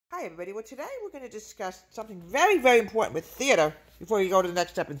Hi, everybody. Well, today we're going to discuss something very, very important with theater before we go to the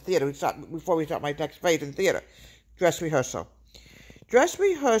next step in theater. Before we start my next phase in theater, dress rehearsal. Dress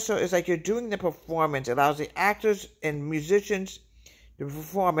rehearsal is like you're doing the performance. It allows the actors and musicians to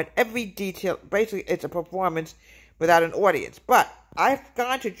perform in every detail. Basically, it's a performance without an audience. But I've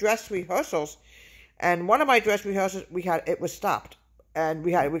gone to dress rehearsals, and one of my dress rehearsals it was stopped, and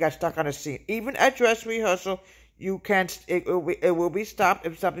we got stuck on a scene. Even at dress rehearsal, it will be stopped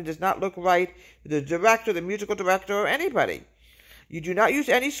if something does not look right to the director, the musical director, or anybody. You do not use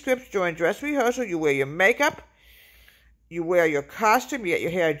any scripts during dress rehearsal. You wear your makeup, you wear your costume, you get your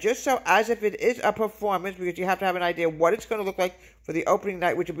hair just so as if it is a performance, because you have to have an idea what it's going to look like for the opening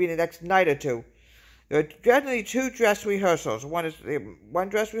night, which will be the next night or two. There are generally two dress rehearsals. One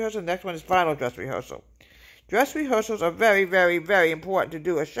dress rehearsal, the next one is final dress rehearsal. Dress rehearsals are very, very, very important to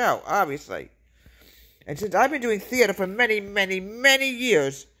do a show, obviously. And since I've been doing theater for many, many, many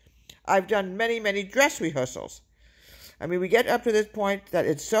years, I've done many, many dress rehearsals. I mean, we get up to this point that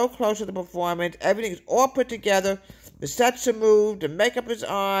it's so close to the performance, everything is all put together, the sets are moved, the makeup is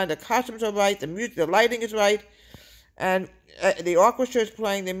on, the costumes are right, the music, the lighting is right, and the orchestra is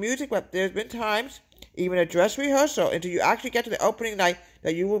playing the music. But there's been times, even a dress rehearsal, until you actually get to the opening night,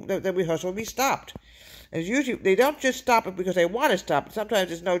 that the rehearsal will be stopped. And usually, they don't just stop it because they want to stop it. Sometimes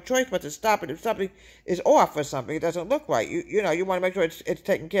there's no choice but to stop it if something is off or something. It doesn't look right. You want to make sure it's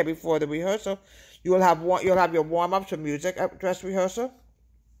taken care of before the rehearsal. You'll have your warm-ups for music at dress rehearsal.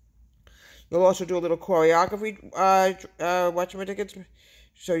 You'll also do a little choreography,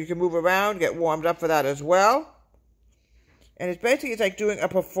 so you can move around, get warmed up for that as well. And it's like doing a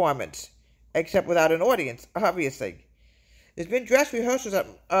performance, except without an audience, obviously. There's been dress rehearsals that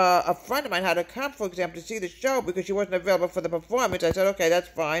a friend of mine had to come, for example, to see the show because she wasn't available for the performance. I said, okay, that's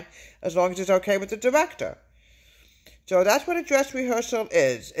fine, as long as it's okay with the director. So that's what a dress rehearsal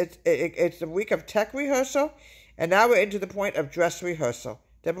is. It's the week of tech rehearsal, and now we're into the point of dress rehearsal.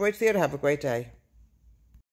 Deborah Waits Theater, have a great day.